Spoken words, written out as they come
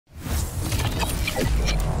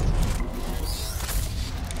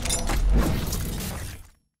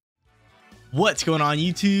What's going on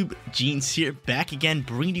YouTube? Jeans here, back again,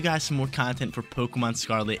 bringing you guys some more content for Pokemon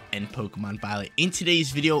Scarlet and Pokemon Violet. In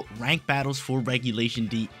today's video, Rank Battles for Regulation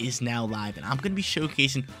D is now live, and I'm going to be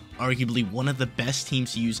showcasing arguably one of the best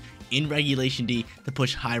teams to use in Regulation D to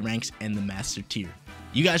push high ranks and the Master Tier.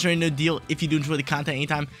 You guys already know the deal. If you do enjoy the content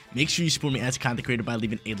anytime, make sure you support me as a content creator by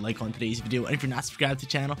leaving a like on today's video, and if you're not subscribed to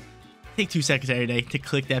the channel, take 2 seconds every day to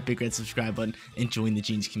click that big red subscribe button and join the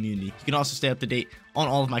Jeans community. You can also stay up to date on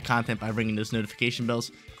all of my content by ringing those notification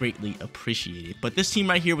bells. Greatly appreciated. But this team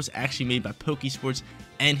right here was actually made by Pokesports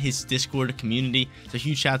and his Discord community. So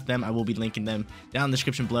huge shout out to them. I will be linking them down in the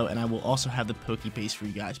description below, and I will also have the Poke Paste for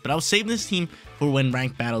you guys. But I was saving this team for when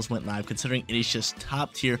Ranked Battles went live, considering it is just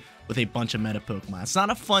top tier with a bunch of meta Pokemon. It's not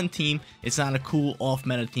a fun team. It's not a cool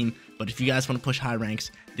off-meta team. But if you guys want to push high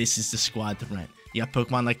ranks, this is the squad to rent. You have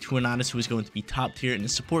Pokemon like Tornadus, who is going to be top tier in the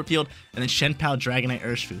support field, and then Shenpao, Dragonite,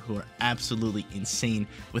 Urshifu, who are absolutely insane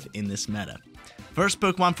within this meta. First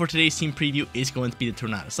Pokemon for today's team preview is going to be the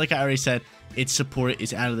Tornadus. Like I already said, its support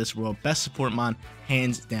is out of this world. Best support mon,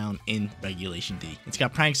 hands down, in Regulation D. It's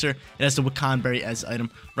got Prankster, it has the Wakanberry as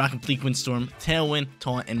item, Rock and Fleek Windstorm, Tailwind,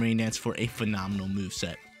 Taunt, and Rain Dance for a phenomenal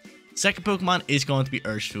moveset. Second Pokemon is going to be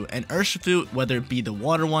Urshifu, and Urshifu, whether it be the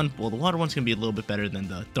water one, well, the water one's going to be a little bit better than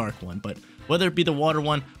the dark one, but whether it be the water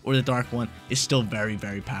one or the dark one is still very,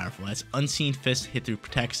 very powerful, as Unseen Fist, Hit Through,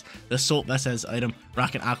 Protects, the Assault Vest as item,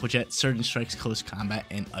 Rock and Aqua Jet, Surging Strikes, Close Combat,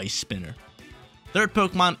 and Ice Spinner. Third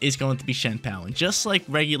Pokemon is going to be Shenpao, and just like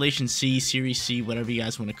Regulation C, Series C, whatever you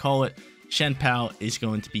guys want to call it, Shenpao is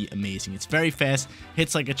going to be amazing. It's very fast,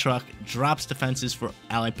 hits like a truck, drops defenses for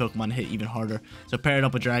allied Pokemon to hit even harder. So pair it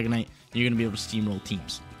up with Dragonite, you're going to be able to steamroll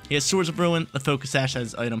teams. He has Swords of Ruin, the Focus Sash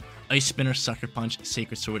as his item, Ice Spinner, Sucker Punch,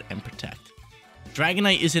 Sacred Sword, and Protect.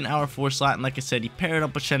 Dragonite is in our 4 slot, and like I said, you pair it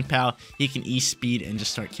up with Shenpao, he can E-Speed and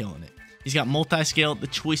just start killing it. He's got Multi-Scale, the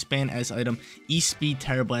Choice Band as item, E-Speed,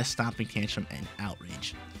 Terra Blast, Stomping Tantrum, and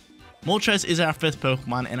Outrage. Moltres is our 5th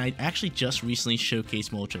Pokemon, and I actually just recently showcased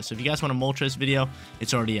Moltres. So if you guys want a Moltres video,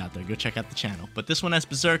 it's already out there. Go check out the channel. But this one has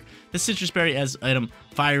Berserk, the Citrus Berry as item,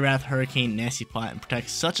 Fire Wrath, Hurricane, Nasty Plot, and Protect.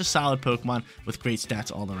 Such a solid Pokemon with great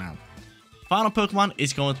stats all around. Final Pokemon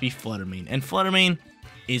is going to be Fluttermane, and Fluttermane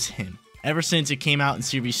is him. Ever since it came out in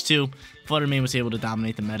Series 2, Fluttermane was able to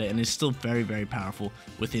dominate the meta and is still very, very powerful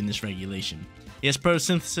within this regulation. He has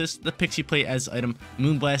Photosynthesis, the Pixie Plate as item,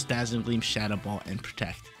 Moonblast, Dazzling Gleam, Shadow Ball, and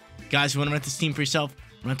Protect. Guys, if you want to rent this team for yourself,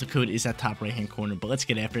 rental code is at top right hand corner, but let's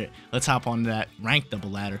get after it. Let's hop onto that ranked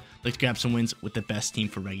double ladder. Let's grab some wins with the best team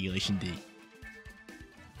for Regulation D.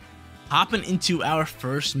 Hopping into our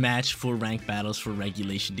first match for Ranked Battles for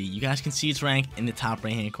Regulation D. You guys can see it's ranked in the top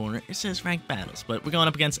right hand corner. It says Ranked Battles, but we're going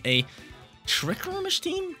up against a Trick Roomish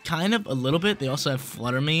team, kind of, a little bit. They also have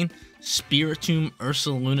Fluttermane, Spiritomb,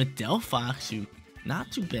 Ursaluna, Delphox, who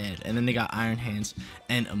not too bad. And then they got Iron Hands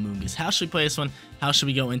and Amoonguss. How should we play this one? How should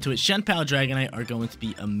we go into it? Shenpao, Dragonite are going to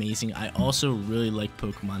be amazing. I also really like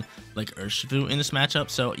Pokemon like Urshifu in this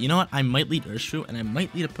matchup. So, you know what? I might lead Urshifu, and I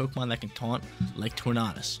might lead a Pokemon that can taunt like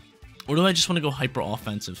Tornadus. Or do I just want to go hyper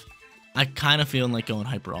offensive? I kind of feeling like going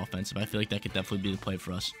hyper offensive. I feel like that could definitely be the play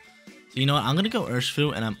for us. So, you know what? I'm going to go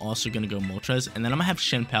Urshifu, and I'm also going to go Moltres. And then I'm going to have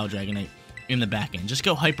Shenpao, Dragonite in the back end. Just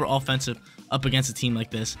go hyper offensive up against a team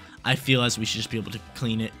like this. I feel as we should just be able to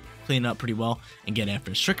clean it up pretty well and get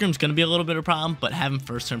after it. Trick Room's going to be a little bit of a problem, but having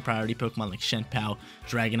first turn priority Pokemon like Shenpao,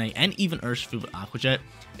 Dragonite, and even Urshifu with Aqua Jet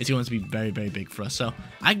is going to be very, very big for us. So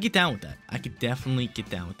I can get down with that. I could definitely get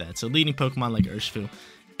down with that. So leading Pokemon like Urshifu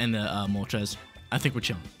and the Moltres, I think we're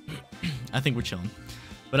chilling. I think we're chilling.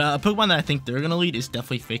 But a Pokemon that I think they're going to lead is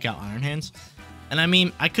definitely Fake Out Iron Hands. And I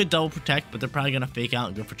mean, I could double protect, but they're probably going to fake out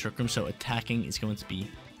and go for Trick Room, so attacking is going to be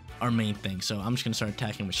our main thing. So I'm just going to start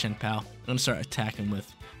attacking with Shenpao. I'm going to start attacking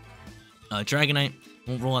with Dragonite.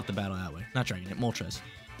 We'll roll out the battle that way. Not Dragonite, Moltres.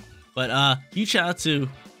 But huge shout out to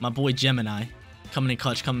my boy Gemini, coming in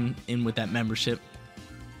clutch, coming in with that membership.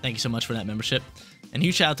 Thank you so much for that membership. And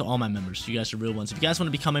huge shout out to all my members. You guys are real ones. If you guys want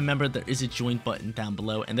to become a member, there is a join button down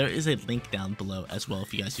below, and there is a link down below as well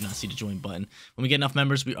if you guys do not see the join button. When we get enough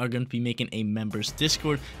members, we are going to be making a members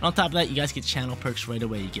Discord. And on top of that, you guys get channel perks right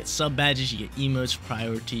away. You get sub badges, you get emotes,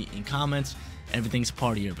 priority in comments. Everything's a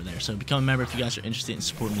party over there. So become a member if you guys are interested in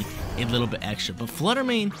supporting me a little bit extra. But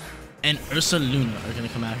Fluttermane and Ursaluna are going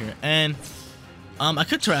to come out here. And I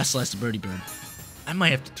could Terrasilize the Birdie Bird. I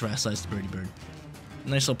might have to Terrasilize the Birdie Bird.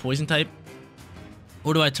 Nice little poison type.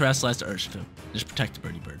 Or do I Terrasilize the Urshifu? Just protect the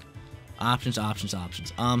Birdie Bird. Options, options,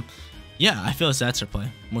 options. Yeah, I feel that's our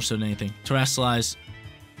play. More so than anything. Terrasilize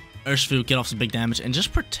Urshifu, get off some big damage, and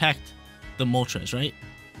just protect the Moltres, right?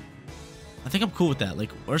 I think I'm cool with that. Like,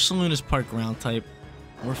 Ursaluna's part ground type.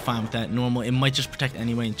 We're fine with that. Normal. It might just protect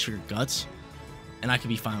anyway and trigger Guts. and I could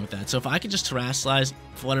be fine with that. So if I could just Terrasilize,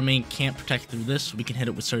 Flutter Mane can't protect through this. We can hit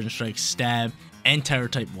it with Surging Strike, Stab, and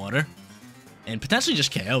Terror-type Water. And potentially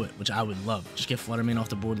just KO it, which I would love. Just get Flutter Mane off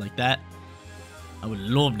the board like that. I would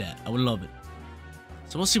love that. I would love it.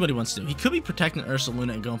 So we'll see what he wants to do. He could be protecting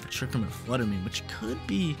Ursaluna and going for Trick Room and Flutter Mane, which could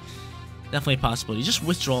be definitely a possibility. He just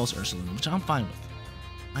withdraws Ursaluna, which I'm fine with.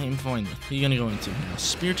 I am fine with. Who are you going to go into now?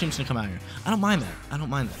 Spiritomb going to come out here. I don't mind that. I don't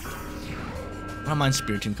mind that. I don't mind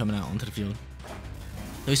Spiritomb coming out onto the field.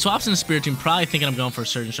 So he swaps in the Spiritomb, probably thinking I'm going for a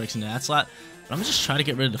Surging Strikes into that slot. But I'm going to just try to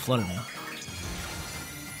get rid of the Flutter Mane.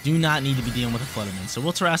 Do not need to be dealing with a Flutter Mane. So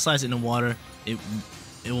we'll Terrasilize it in the water. It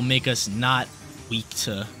will make us not weak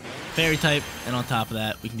to Fairy type, and on top of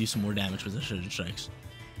that, we can do some more damage with the Surging Strikes.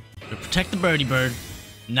 So protect the Birdie Bird,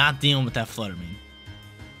 not dealing with that Flutter Mane.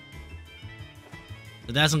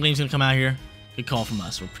 The Dazzling Gleam's gonna come out here. Good call from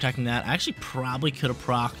us. We're protecting that. I actually probably could have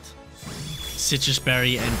procced Citrus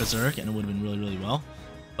Berry and Berserk, and it would have been really, really well.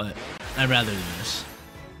 But I'd rather do this.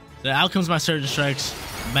 So out comes my Surging Strikes.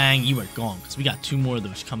 Bang, you are gone. Because we got 2 more of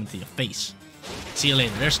those coming to your face. See you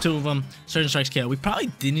later. There's 2 of them. Surging Strikes KO. We probably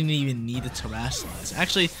didn't even need to Terrasilize.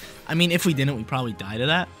 Actually, I mean, if we didn't, we probably die to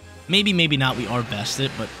that. Maybe, maybe not. We are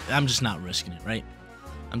bested, but I'm just not risking it, right?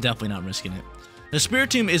 I'm definitely not risking it. The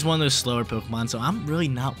Spiritomb is one of those slower Pokemon, so I'm really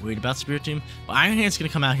not worried about Spiritomb. But Iron Hand's going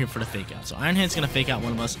to come out here for the fake out. So Iron Hand's going to fake out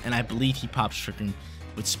one of us, and I believe he pops Trick Room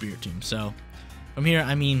with Spiritomb. So from here,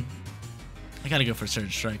 I mean, I got to go for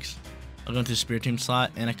Surging Strikes. I'll go into the Spiritomb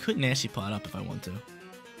slot, and I could Nasty Plot up if I want to.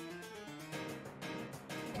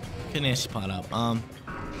 Could Nasty Plot up.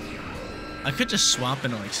 I could just swap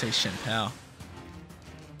into, like, say, Shenpao.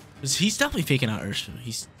 Because he's definitely faking out Urshifu.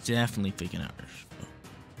 He's definitely faking out Urshifu.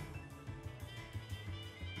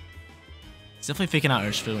 He's definitely faking out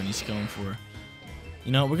Urshifu, and he's going for.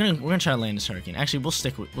 You know, we're gonna try to land this Hurricane. Actually, we'll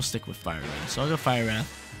stick with Fire Wrath. So I'll go Fire Wrath.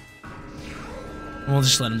 And we'll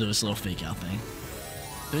just let him do his little fake out thing.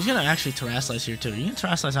 So he's gonna actually Terrasilize here too. Are you gonna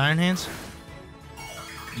Terrasilize Iron Hands?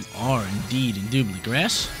 You are indeed, indubitably.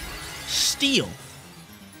 Grass, Steel,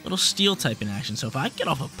 little Steel type in action. So if I get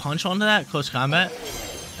off a punch onto that close combat,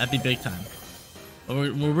 that'd be big time. But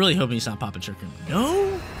we're really hoping he's not popping Trick Room.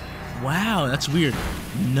 No, wow, that's weird.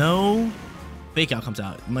 No, fake out comes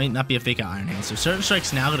out. It might not be a fake out Iron Hand. So Surging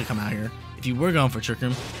Strike's now gonna come out here. If you were going for Trick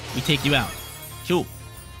Room, we take you out. Cool.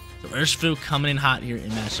 So Urshifu coming in hot here in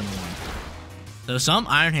match number 1. So some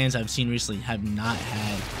Iron Hands I've seen recently have not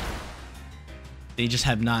had. They just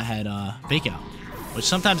have not had fake out, which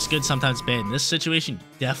sometimes is good, sometimes bad. In this situation,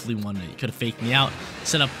 definitely wanted it. You could have faked me out,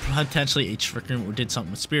 set up potentially a Trick Room, or did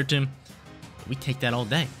something with Spiritomb. We take that all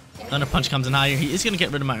day. Thunder Punch comes in higher. He is gonna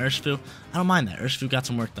get rid of my Urshifu. I don't mind that. Urshifu got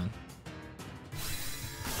some work done.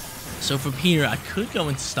 So from here, I could go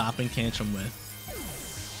into Stopping Tantrum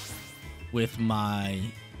with my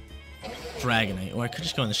Dragonite, or I could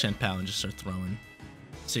just go in the Shenpao and just start throwing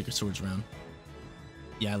Sacred Swords around.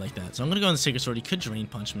 Yeah, I like that. So I'm gonna go in the Sacred Sword. He could Drain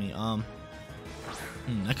Punch me. I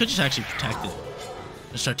could just actually protect it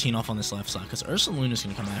and start teeing off on this left side, because Ursaluna's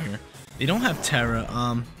gonna come out here. They don't have Terra.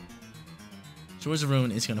 Swords of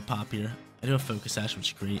Ruin is gonna pop here. I do have Focus Sash,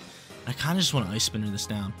 which is great. I kind of just want to Ice Spinner this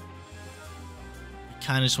down.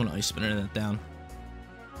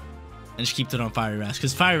 And just keep it on Fiery Wrath,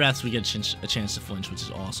 because Fiery Wrath we get a chance to flinch, which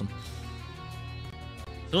is awesome.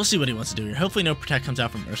 So we'll see what he wants to do here. Hopefully no Protect comes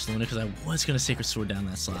out from Ursaluna, because I was going to Sacred Sword down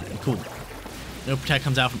that slot. And cool. No Protect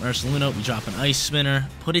comes out from Ursaluna. We drop an Ice Spinner,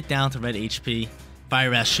 put it down to red HP. Fire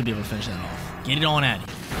Wrath should be able to finish that off. Get it on out of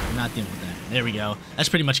here. I'm not dealing with that. There we go. That's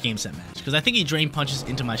pretty much game set match. Because I think he Drain Punches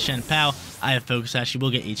into my Shenpao. I have Focus Sash. He will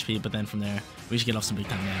get HP, but then from there, we should get off some big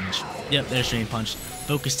time damage. Yep, there's Drain Punch.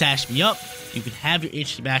 Focus Sash me up. You can have your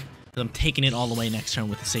HP back, because I'm taking it all the way next turn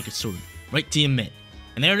with the Sacred Sword. Right to your mid.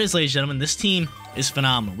 And there it is, ladies and gentlemen. This team is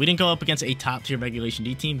phenomenal. We didn't go up against a top-tier Regulation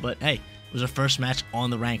D team, but hey, it was our first match on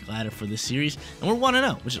the rank ladder for this series, and we're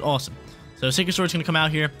 1-0, which is awesome. So Sacred Sword's going to come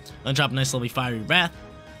out here. Gonna drop a nice lovely Fiery Wrath.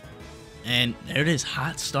 And there it is.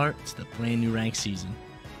 Hot start to the brand new rank season.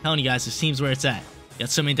 I'm telling you guys, this team's where it's at. You got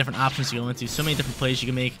so many different options to go into, so many different plays you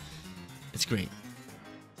can make. It's great.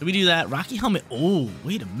 So we do that. Rocky Helmet. Oh,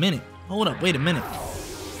 wait a minute. Hold up. Wait a minute.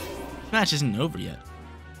 This match isn't over yet.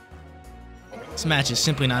 This match is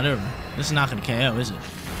simply not over. This is not going to KO, is it?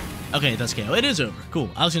 Okay, it does KO. It is over. Cool.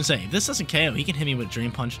 I was going to say, if this doesn't KO, he can hit me with a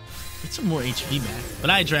Dream Punch. Get some more HP back.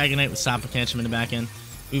 But I had Dragonite with Stomping Tantrum in the back end.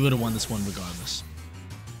 We would have won this one regardless.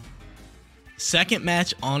 Second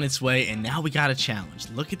match on its way, and now we got a challenge.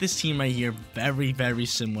 Look at this team right here. Very, very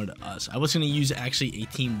similar to us. I was going to use actually a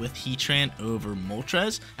team with Heatran over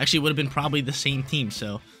Moltres. Actually, it would have been probably the same team,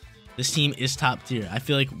 so this team is top tier. I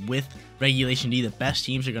feel like with Regulation D, the best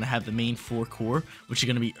teams are going to have the main 4 core, which are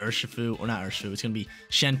going to be Urshifu, or not Urshifu, it's going to be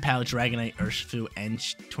Shenpao, Dragonite, Urshifu, and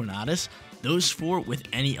Tornadus. Those 4 with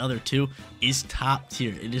any other 2 is top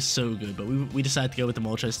tier. It is so good, but we decided to go with the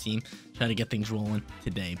Moltres team, try to get things rolling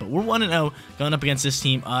today. But we're 1-0 going up against this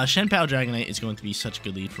team. Shenpao Dragonite is going to be such a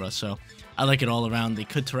good lead for us, so I like it all around. They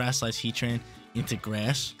could Terrasilize Heatran into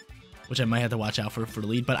Grass, which I might have to watch out for the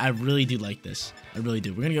lead, but I really do like this. I really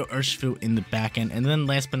do. We're going to go Urshifu in the back end, and then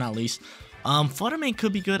last but not least, Fluttermane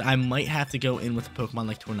could be good. I might have to go in with a Pokemon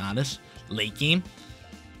like Tornadus late game,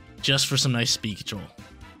 just for some nice speed control.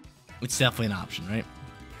 It's definitely an option, right?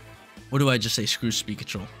 Or do I just say screw speed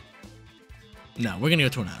control? No, we're going to go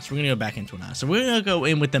Tornadus. We're going to go back in Tornadus. So we're going to go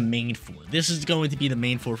in with the main 4. This is going to be the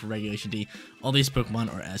main 4 for Regulation D. All these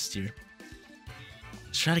Pokemon are S tier.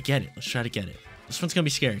 Let's try to get it. Let's try to get it. This one's going to be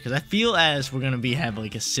scary because I feel as we're going to have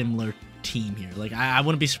like a similar team here. Like, I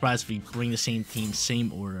wouldn't be surprised if we bring the same team,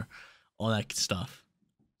 same order, all that good stuff.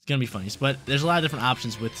 It's going to be funny. But there's a lot of different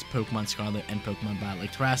options with Pokemon Scarlet and Pokemon Violet.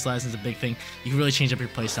 Like, Terrasilize is a big thing. You can really change up your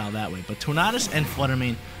playstyle that way. But Tornadus and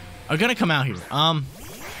Fluttermane are going to come out here. I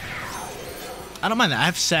don't mind that. I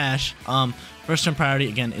have Sash. First turn priority,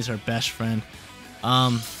 again, is our best friend.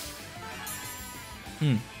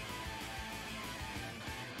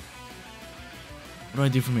 What do I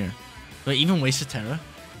do from here? Do I even waste a Terra?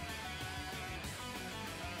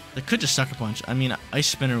 I could just Sucker Punch. I mean, Ice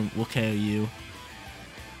Spinner will KO you.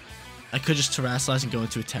 I could just Terrasilize and go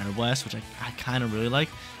into a Terra Blast, which I kind of really like.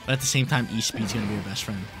 But at the same time, E-Speed's going to be your best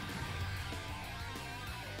friend.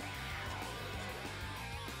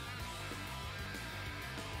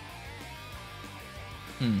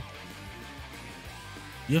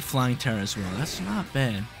 You have Flying Terra as well. That's not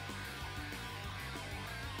bad.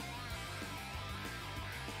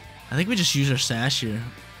 I think we just use our Sash here.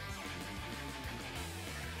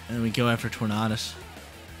 And we go after Tornadus.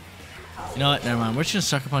 You know what? Never mind. We're just going to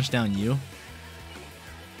Sucker Punch down you.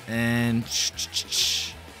 And I'm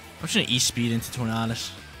just going to E-Speed into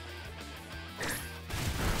Tornadus.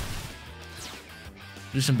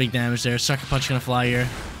 Do some big damage there. Sucker Punch going to fly here.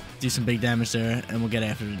 Do some big damage there. And we'll get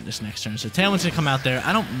after this next turn. So Tailwind's going to come out there.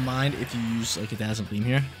 I don't mind if you use like a Dazzling Gleam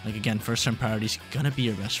here. Like again, first turn priority is going to be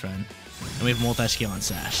your best friend. And we have multi-scale on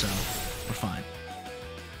Sash, so we're fine.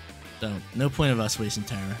 So, no point of us wasting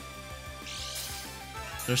Terra.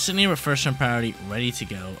 So we're sitting here with first turn priority, ready to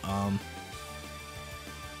go. I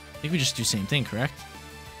think we just do the same thing, correct?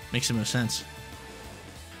 Makes the most sense.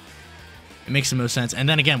 It makes the most sense. And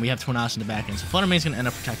then again, we have Tornadus in the back end. So Fluttermane's going to end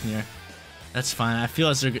up protecting here. That's fine. I feel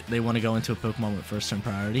as they want to go into a Pokemon with first turn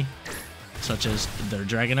priority, such as their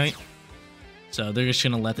Dragonite. So they're just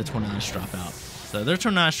going to let the Tornadus drop out. So their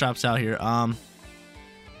Tornadus drops out here. What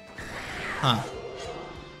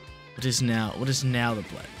is now the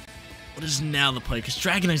play? What is now the play? Because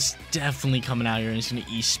Dragonite's definitely coming out here and he's gonna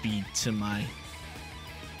E-Speed to my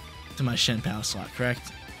Shenpao slot,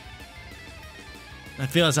 correct? I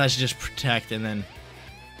feel as I should just protect and then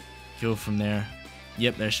go from there.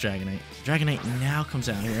 Yep, there's Dragonite. Dragonite now comes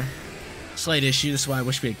out here. Slight issue. This is why I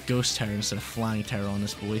wish we had Ghost Terror instead of Flying Terror on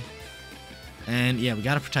this boy. And yeah, we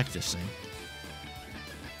gotta protect this thing.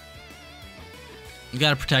 We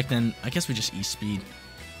gotta protect, and I guess we just E-Speed.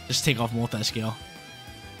 Just take off multi-scale.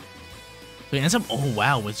 So he ends up, oh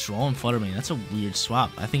wow, withdrawing Fluttermane. That's a weird swap.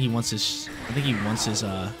 I think he wants his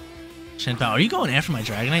Shenpao. Are you going after my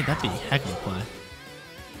Dragonite? That'd be a heck of a play.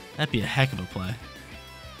 That'd be a heck of a play.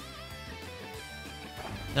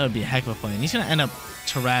 That would be a heck of a play. And he's gonna end up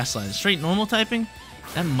Terrasilize. Straight normal typing?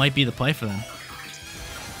 That might be the play for them.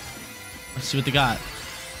 Let's see what they got.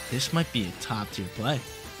 This might be a top tier play.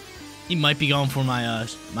 He might be going for my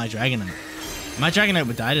my Dragonite. My Dragonite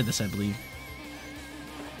would die to this, I believe.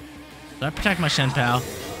 So I protect my Shenpao.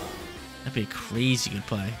 That'd be a crazy good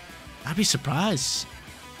play. I'd be surprised.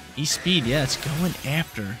 E-Speed, yeah, it's going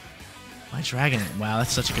after my Dragonite. Wow,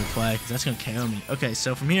 that's such a good play, because that's going to KO me. Okay,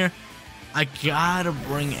 so from here, I gotta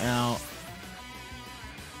bring out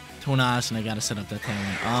Tornadus, and I gotta set up that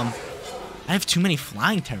Tailwind. I have too many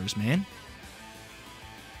Flying Terrors, man.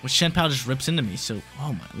 Which Shenpao just rips into me, so,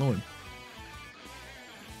 oh my lord.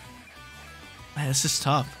 Man, this is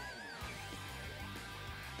tough.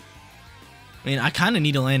 I mean, I kind of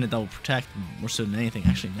need to land a double protect more so than anything.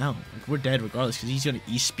 Actually, no. Like, we're dead regardless, because he's going to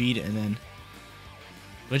E-Speed, and then...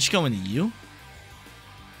 Would I just go into you?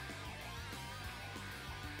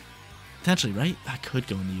 Potentially, right? I could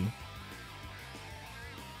go into you.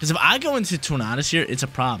 Because if I go into Tornadus here, it's a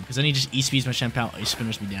problem. Because then he just E-Speeds my Shenpao, Ice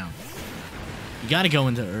Spinners me down. We got to go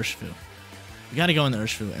into Urshifu. We got to go into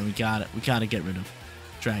Urshifu, and we got to get rid of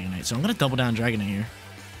Dragonite. So I'm going to double down Dragonite here.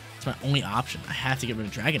 It's my only option. I have to get rid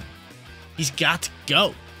of Dragonite. He's got to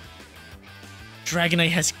go. Dragonite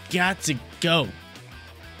has got to go.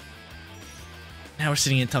 Now we're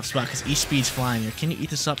sitting in a tough spot because E-Speed's flying here. Can you eat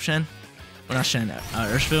this up, Shen? Or not Shen,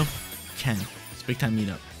 Urshifu? Can. It's big time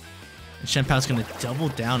meetup. And Shen Pao's going to double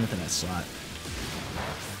down into that slot.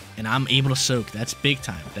 And I'm able to soak. That's big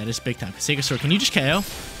time. That is big time. Sacred Sword, can you just KO?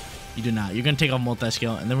 You do not. You're going to take off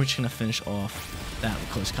multi-scale, and then we're just going to finish off that with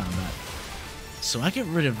close combat. So I get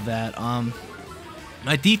rid of that.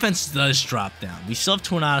 My defense does drop down. We still have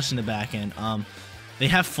Tornadus in the back end. They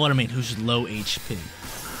have Fluttermane, who's low HP.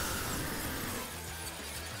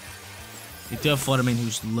 They do have Fluttermane,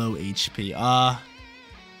 who's low HP.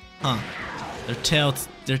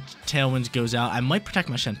 Their Tailwinds goes out. I might protect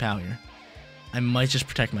my Shen Pao here. I might just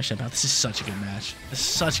protect my Shen Pao. This is such a good match. This is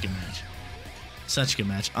such a good match. Such a good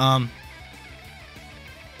match.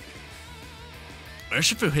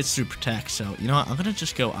 Urshifu hits through Protect, so you know what? I'm gonna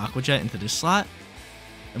just go Aqua Jet into this slot,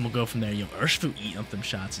 and we'll go from there. Yo, Urshifu eating up them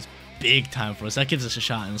shots is big time for us. That gives us a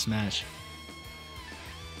shot in this match.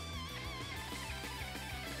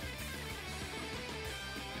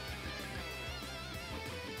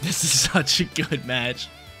 This is such a good match.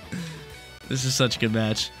 This is such a good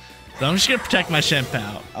match. So I'm just gonna protect my Shen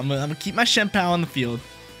Pao. I'm gonna keep my Shen Pao on the field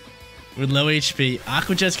with low HP.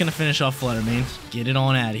 Aqua Jet's gonna finish off Fluttermane. Get it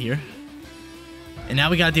on out of here. And now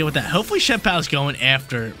we gotta deal with that. Hopefully Shen Pao's going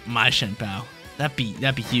after my Shen Pao. That'd be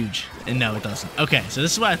huge. And no, it doesn't. Okay, so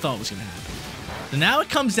this is what I thought was gonna happen. So now it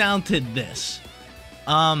comes down to this.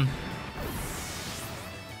 Do I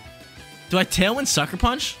Tailwind Sucker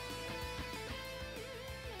Punch?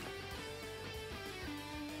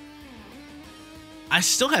 I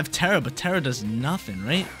still have Terra, but Terra does nothing,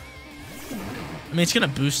 right? I mean, it's gonna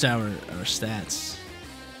boost our stats.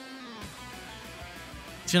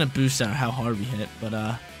 It's gonna boost how hard we hit, but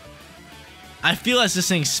I feel as this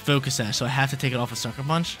thing's Focus Sash, so I have to take it off a Sucker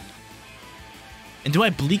Punch. And do I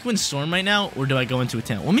Bleak Wind Storm right now, or do I go into a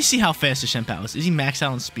Tail? Let me see how fast the Shen Pao is. Is he maxed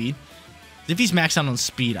out on speed? If he's maxed out on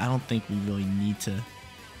speed, I don't think we really need to.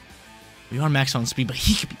 We are maxed out on speed, but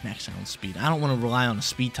he could be maxed out on speed. I don't want to rely on a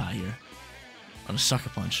speed tie here. On a Sucker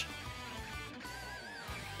Punch.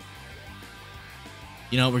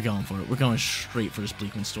 You know what? We're going for it. We're going straight for this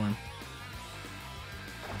Bleak Wind Storm.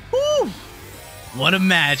 Woo! What a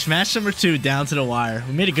match. Match number 2 down to the wire.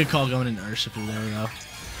 We made a good call going into Urshifu. There we go.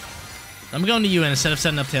 I'm going to UN. Instead of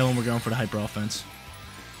setting up Tailwind, we're going for the Hyper Offense.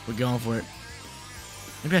 We're going for it.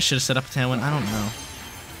 Maybe I should have set up a Tailwind. I don't know.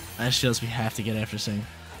 I just feel as we have to get after this thing.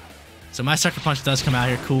 So my Sucker Punch does come out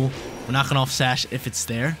here. Cool. We're knocking off Sash if it's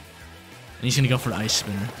there. And he's going to go for the Ice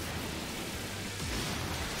Spinner.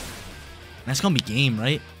 That's going to be game,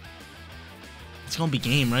 right? It's going to be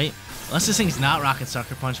game, right? Unless this thing's not rocking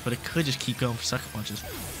Sucker Punch, but it could just keep going for Sucker Punches.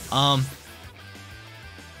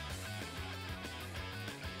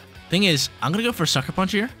 Thing is, I'm going to go for a Sucker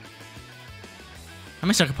Punch here. How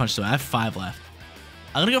many Sucker Punches do I have? 5 left.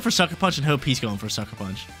 I'm going to go for Sucker Punch and hope he's going for a Sucker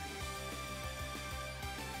Punch.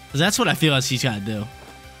 Because that's what I feel as he's got to do.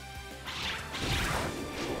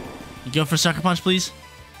 You go for a Sucker Punch, please?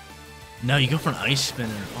 No, you go for an Ice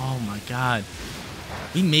Spinner. Oh my god.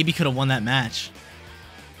 We maybe could have won that match.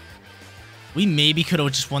 We maybe could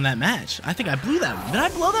have just won that match. I think I blew that one. Did I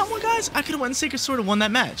blow that one, guys? I could have won Sacred Sword and won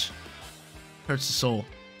that match. Hurts the soul.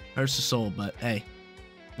 Hurts the soul, but hey.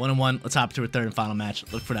 1-1. Let's hop to a third and final match.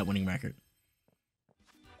 Look for that winning record.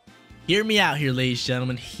 Hear me out here, ladies and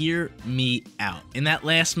gentlemen. Hear me out. In that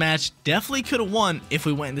last match, definitely could have won if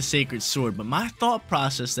we went into Sacred Sword. But my thought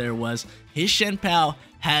process there was his Shen Pao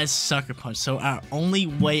has Sucker Punch. So our only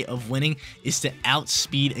way of winning is to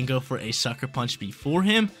outspeed and go for a Sucker Punch before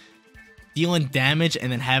him. Dealing damage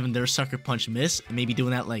and then having their Sucker Punch miss. And maybe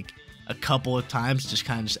doing that like a couple of times. Just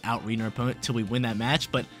kind of just out-reading our opponent till we win that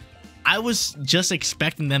match. But I was just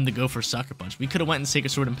expecting them to go for Sucker Punch. We could have went in Sacred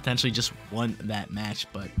Sword and potentially just won that match,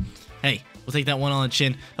 but hey, we'll take that one on the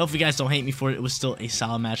chin. Hopefully you guys don't hate me for it. It was still a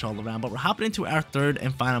solid match all around, but we're hopping into our third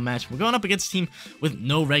and final match. We're going up against a team with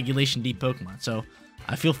no Regulation D Pokemon, so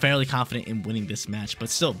I feel fairly confident in winning this match, but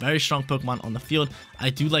still, very strong Pokemon on the field. I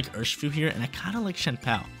do like Urshifu here, and I kind of like Shen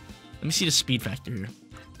Pao. Let me see the speed factor here.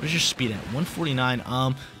 Where's your speed at?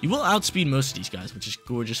 149. You will outspeed most of these guys, which is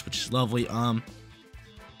gorgeous, which is lovely.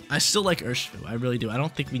 I still like Urshifu. I really do. I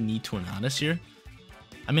don't think we need Tornadus here.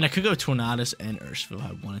 I mean, I could go Tornadus and Urshifu if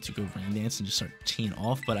I wanted to go Rain Dance and just start teeing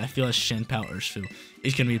off, but I feel like Shen Pao Urshifu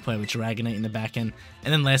is going to be played with Dragonite in the back end.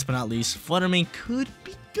 And then last but not least, Fluttermane could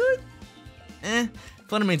be good.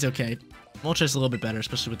 Fluttermane's okay. Moltres is a little bit better,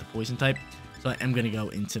 especially with the poison type. So I am going to go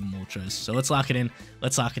into Moltres. So let's lock it in.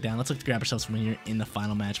 Let's lock it down. Let's look to grab ourselves a win here in the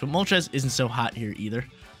final match. But Moltres isn't so hot here either.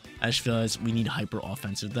 I just realized we need hyper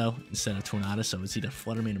offensive though instead of Tornado. So it's either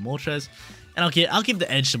Flutter Mane or Moltres. And I'll give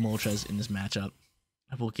the edge to Moltres in this matchup.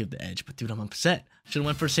 I will give the edge. But dude, I'm upset. Should have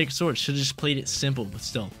went for a Sacred Sword. Should have just played it simple, but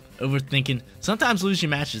still. Overthinking. Sometimes lose your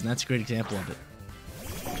matches, and that's a great example of it.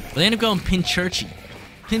 But they end up going Pincurchin.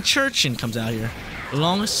 Pincurchin comes out here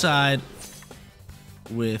alongside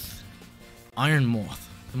with Iron Moth.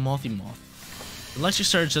 The Mothy Moth. Electric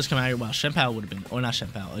Surge does come out here. Wow, Shenpao would have been, or not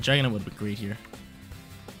Shenpao. A Dragonite would have been great here.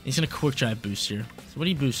 He's going to Quick Drive boost here. So what are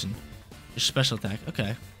you boosting? Your special attack.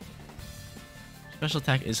 Okay. Special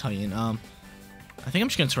attack is heightened. I think I'm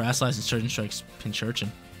just going to Terrasilize and Surgeon Strikes Pincurchin.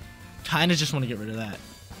 Kind of just want to get rid of that.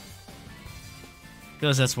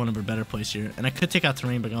 Because that's one of our better plays here. And I could take out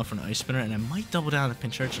Terrain by going for an Ice Spinner, and I might double down the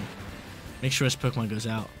Pincurchin. Make sure his Pokemon goes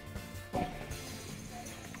out.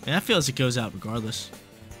 And I feel as it goes out regardless.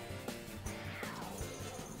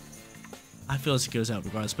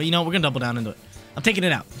 But you know, we're going to double down into it. I'm taking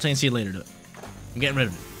it out. I'm saying see you later to it. I'm getting rid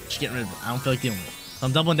of it. Just getting rid of it. I don't feel like dealing with it. So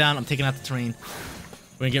I'm doubling down. I'm taking out the Terrain.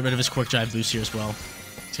 We're going to get rid of his Quick Drive boost here as well.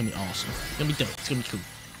 It's going to be awesome. It's going to be dope. It's going to be cool.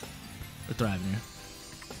 We're thriving here.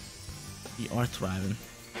 We are thriving.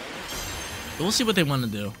 But we'll see what they want to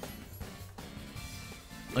do.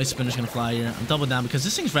 Ice Spinner's going to fly here. I'm doubling down because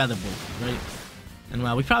this thing's rather bulky, right? And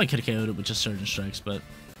wow, we probably could have KO'd it with just Surgeon Strikes, but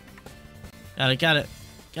gotta get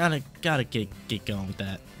going with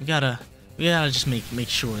that. We gotta just make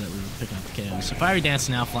sure that we're picking up the KOs. So Fiery Dance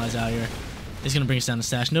now flies out here. He's gonna bring us down to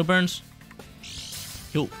stash. No burns.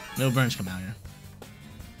 Cool. No burns come out here.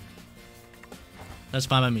 That's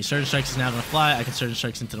fine by me. Surgeon Strikes is now gonna fly. I can Surgeon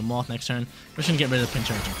Strikes into the Moth next turn. We're just gonna get rid of the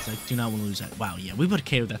Pincurchin because I do not want to lose that. Wow, yeah, we would have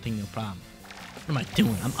KO'd that thing no problem. What am I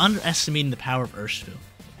doing? I'm underestimating the power of Urshifu.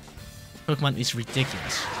 Pokemon is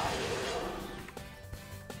ridiculous.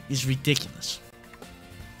 He's ridiculous.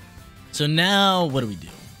 So now, what do we do?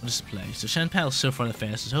 What is the play? So Shenpao is so far the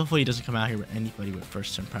fastest. Hopefully he doesn't come out here with anybody with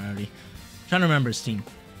first turn priority. I'm trying to remember his team.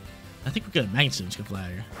 I think we're good. Magnet Zones can fly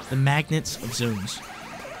out here. The Magnets of Zones.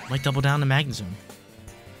 Might double down the Magnet Zone.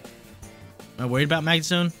 Am I worried about Magnet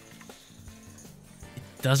Zone?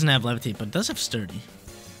 It doesn't have Levitate, but it does have Sturdy.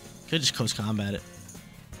 Could just close combat it.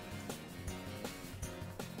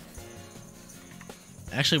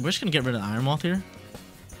 Actually, we're just going to get rid of the Iron Moth here.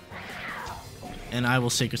 And I will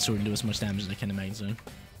Sacred Sword and do as much damage as I can to Magnet Zone.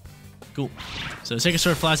 Cool. So Sacred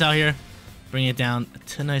Sword flies out here. Bring it down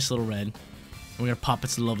to a nice little red. And we're going to pop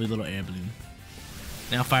its lovely little air balloon.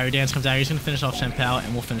 Now Fiery Dance comes out here. He's going to finish off Shenpao.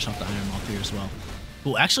 And we'll finish off the Iron Moth here as well.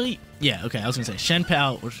 Cool. Actually, yeah, okay. I was going to say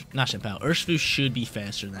Shenpao, or not Shenpao. Urshifu should be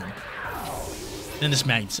faster than this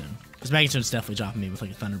Magnet Zone. Because Magnet Zone is definitely dropping me with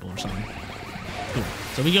like a Thunderbolt or something. Cool.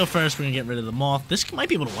 So we go first. We're going to get rid of the Moth. This might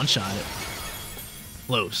be able to one-shot it.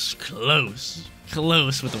 Close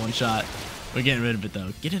with the one-shot. We're getting rid of it, though.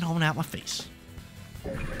 Get it on out my face.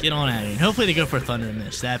 Get on out of here. And hopefully they go for a Thunder and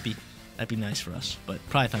miss. That'd be nice for us. But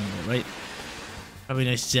probably Thunderbolt, right? Probably a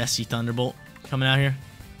nice zesty Thunderbolt coming out here.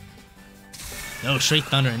 No, straight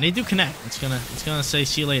Thunder. And they do connect. It's gonna say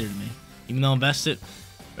see you later to me. Even though I invested,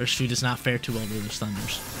 Urshifu does not fare too well with those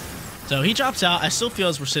Thunders. So he drops out. I still feel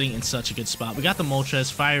as we're sitting in such a good spot. We got the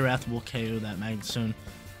Moltres. Fire Wrath will KO that Magnet Zone.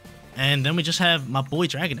 And then we just have my boy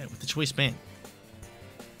Dragonite with the Choice Band.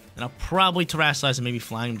 And I'll probably Terrasilize and maybe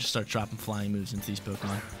Flying and just start dropping flying moves into these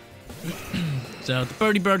Pokemon. So the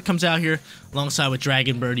Birdie Bird comes out here alongside with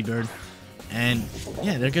Dragon Birdie Bird. And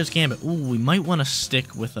yeah, there goes Gambit. Ooh, we might want to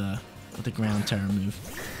stick with a Ground Terror move.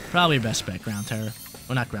 Probably your best bet, Ground Terror.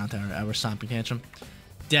 Well, not Ground Terror, our Stomping Tantrum.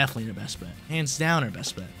 Definitely your best bet. Hands down our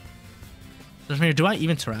best bet. So from here, do I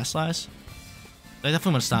even Terrasilize? I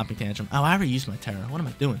definitely want to Stomping Tantrum. Oh, I already used my Terror. What am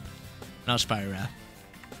I doing? And I'll Fire Wrath.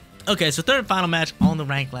 Okay, so third and final match on the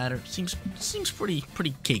rank ladder. Seems pretty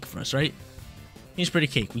cake for us, right? Seems pretty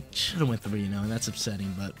cake. We should have went 3, you know, and that's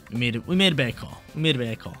upsetting, but we made a bad call.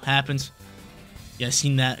 Happens. Yeah, I've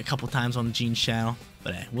seen that a couple times on the Gene's channel.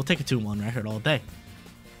 But hey, we'll take a 2-1 record all day.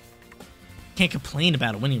 Can't complain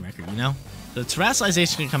about a winning record, you know? The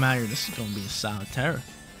Terrasilization can come out here. This is going to be a solid Terror.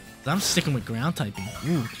 I'm sticking with ground typing.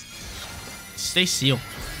 Ooh. Stay Seal.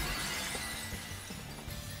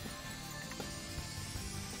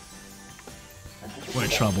 We're in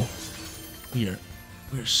trouble.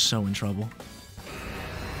 We're so in trouble.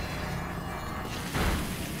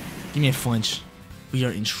 Give me a flinch. We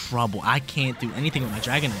are in trouble. I can't do anything with my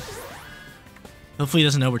Dragonite. Hopefully he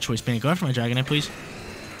doesn't know we're Choice Band. Go after my Dragonite, please.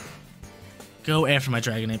 Go after my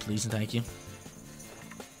Dragonite, please, and thank you.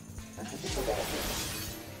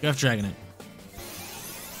 Go after Dragonite.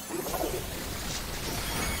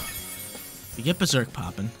 We get Berserk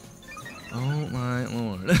popping. Oh my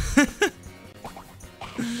lord.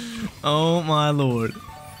 Oh my lord.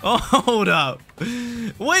 Oh, hold up.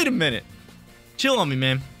 Wait a minute. Chill on me,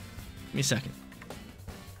 man. Give me a second.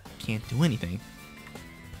 Can't do anything.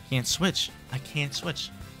 Can't switch. I can't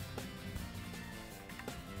switch.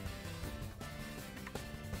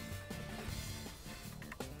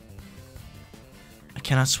 I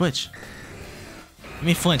cannot switch. Give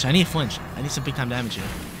me a flinch. I need a flinch. I need some big time damage here.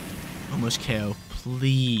 Almost KO.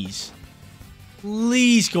 Please.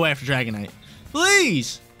 Please go after Dragonite.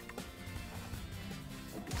 Please.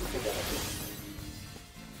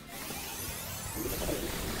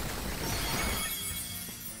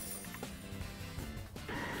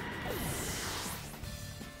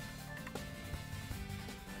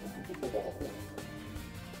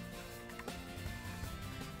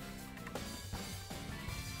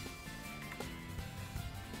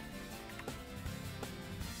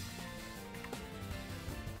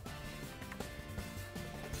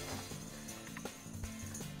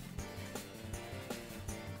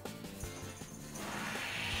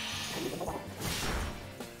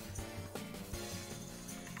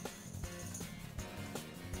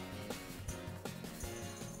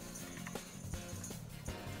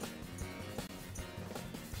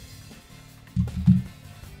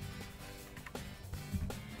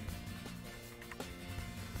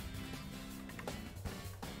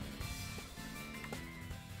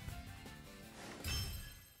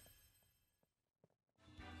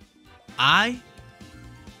 I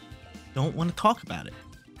don't want to talk about it.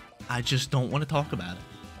 I just don't want to talk about it.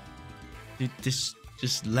 Dude,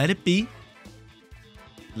 just let it be.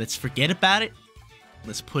 Let's forget about it.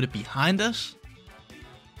 Let's put it behind us.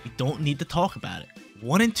 We don't need to talk about it.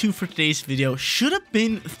 1 and 2 for today's video. Should have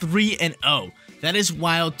been 3 and 0. That is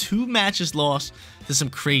wild. 2 matches lost to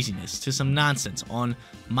some craziness, to some nonsense on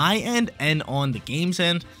my end and on the game's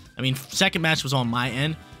end. I mean, second match was on my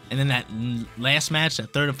end. And then that last match,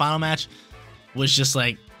 that third and final match, was just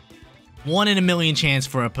like 1 in a million chance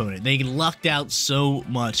for our opponent. They lucked out so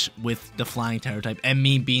much with the flying terror type and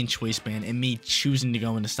me being choice band and me choosing to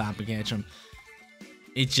go into stop and catch him.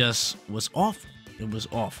 It just was awful. It was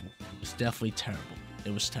awful. It was definitely terrible.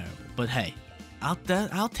 It was terrible. But hey, I'll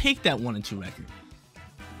take that 1 and 2 record.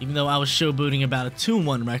 Even though I was showboating about a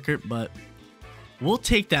 2-1 record, but we'll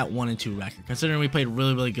take that 1 and 2 record, considering we played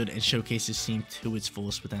really, really good and showcased this team to its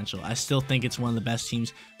fullest potential. I still think it's one of the best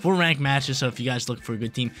teams for ranked matches, so if you guys look for a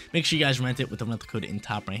good team, make sure you guys rent it with the rental code in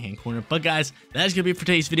top right-hand corner. But guys, that is going to be it for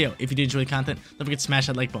today's video. If you did enjoy the content, don't forget to smash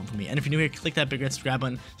that like button for me. And if you're new here, click that big red subscribe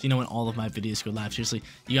button so you know when all of my videos go live. Seriously,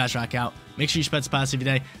 you guys rock out. Make sure you spread the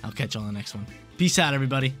positivity today. I'll catch you on the next one. Peace out,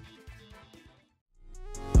 everybody.